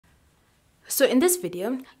So in this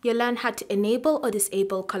video, you'll learn how to enable or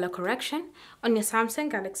disable color correction on your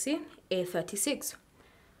Samsung Galaxy A36.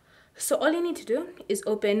 So all you need to do is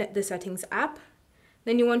open the Settings app,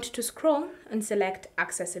 then you want to scroll and select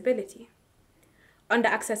Accessibility. Under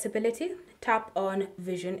Accessibility, tap on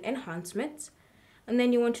Vision Enhancements, and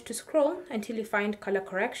then you want to scroll until you find Color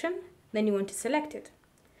Correction, then you want to select it.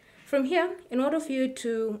 From here, in order for you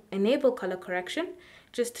to enable color correction,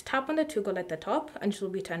 just tap on the toggle at the top and it will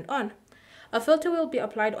be turned on. A filter will be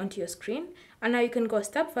applied onto your screen, and now you can go a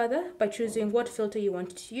step further by choosing what filter you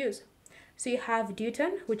want to use. So you have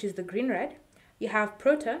Deuton, which is the green-red, you have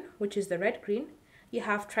Proton, which is the red-green, you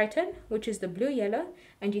have Triton, which is the blue-yellow,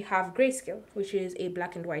 and you have Grayscale, which is a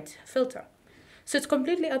black and white filter. So it's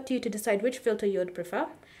completely up to you to decide which filter you would prefer.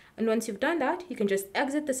 And once you've done that, you can just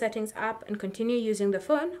exit the Settings app and continue using the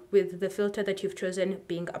phone with the filter that you've chosen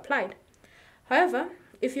being applied. However,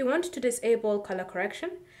 if you want to disable color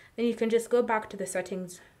correction, then you can just go back to the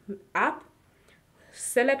Settings app,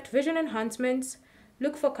 select Vision Enhancements,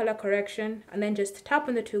 look for color correction, and then just tap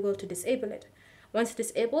on the toggle to disable it. Once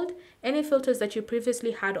disabled, any filters that you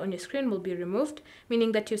previously had on your screen will be removed,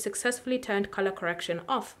 meaning that you successfully turned color correction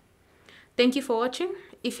off. Thank you for watching.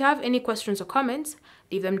 If you have any questions or comments,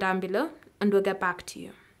 leave them down below and we'll get back to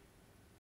you.